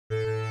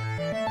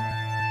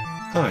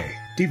Hi,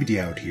 David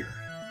Youd here.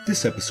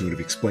 This episode of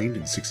Explained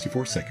in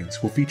 64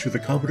 Seconds will feature the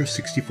Commodore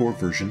 64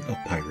 version of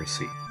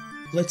Piracy.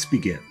 Let's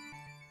begin.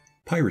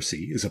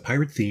 Piracy is a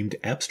pirate-themed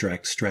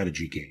abstract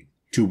strategy game.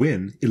 To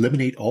win,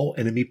 eliminate all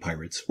enemy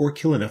pirates or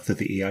kill enough that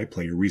the AI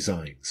player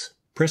resigns.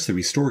 Press the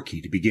restore key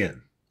to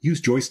begin.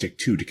 Use joystick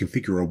 2 to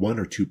configure a 1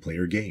 or 2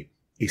 player game.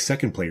 A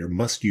second player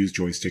must use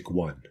joystick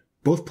 1.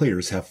 Both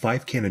players have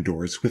 5 cannon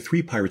doors with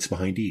 3 pirates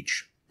behind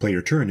each.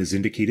 Player turn is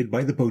indicated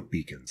by the boat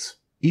beacons.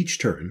 Each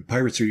turn,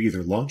 pirates are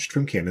either launched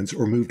from cannons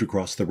or moved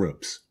across the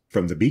ropes.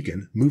 From the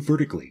beacon, move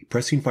vertically,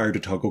 pressing fire to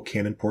toggle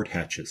cannon port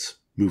hatches.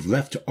 Move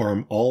left to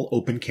arm all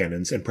open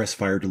cannons and press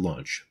fire to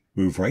launch.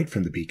 Move right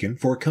from the beacon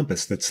for a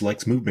compass that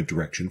selects movement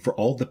direction for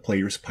all the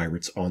player's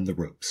pirates on the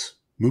ropes.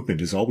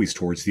 Movement is always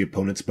towards the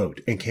opponent's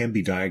boat and can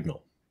be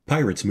diagonal.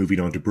 Pirates moving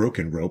onto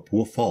broken rope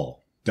will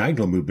fall.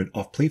 Diagonal movement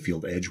off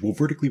playfield edge will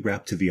vertically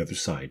wrap to the other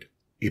side.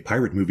 A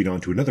pirate moving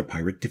onto another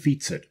pirate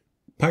defeats it.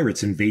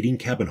 Pirates invading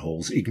cabin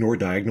holes ignore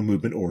diagonal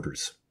movement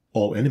orders.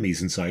 All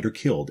enemies inside are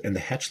killed and the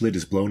hatch lid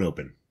is blown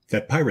open.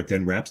 That pirate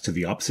then wraps to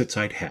the opposite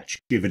side hatch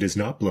if it is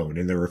not blown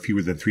and there are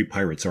fewer than 3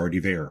 pirates already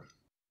there.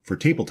 For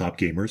tabletop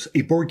gamers,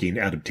 a board game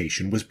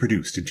adaptation was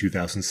produced in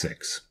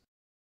 2006.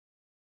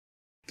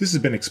 This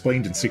has been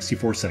Explained in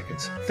 64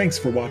 Seconds. Thanks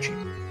for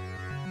watching.